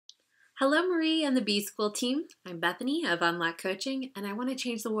Hello, Marie and the B School team. I'm Bethany of Unlock Coaching, and I want to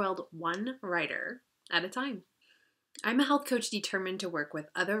change the world one writer at a time. I'm a health coach determined to work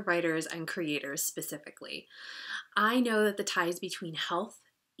with other writers and creators specifically. I know that the ties between health,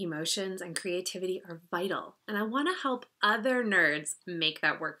 emotions, and creativity are vital, and I want to help other nerds make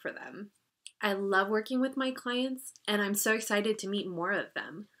that work for them. I love working with my clients, and I'm so excited to meet more of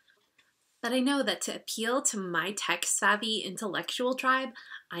them. But I know that to appeal to my tech-savvy intellectual tribe,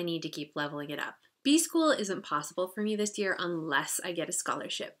 I need to keep leveling it up. B School isn't possible for me this year unless I get a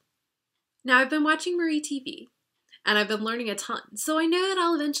scholarship. Now, I've been watching Marie TV, and I've been learning a ton, so I know that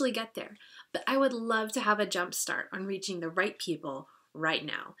I'll eventually get there. But I would love to have a jump start on reaching the right people right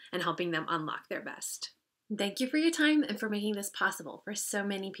now and helping them unlock their best. Thank you for your time and for making this possible for so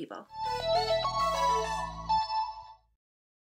many people.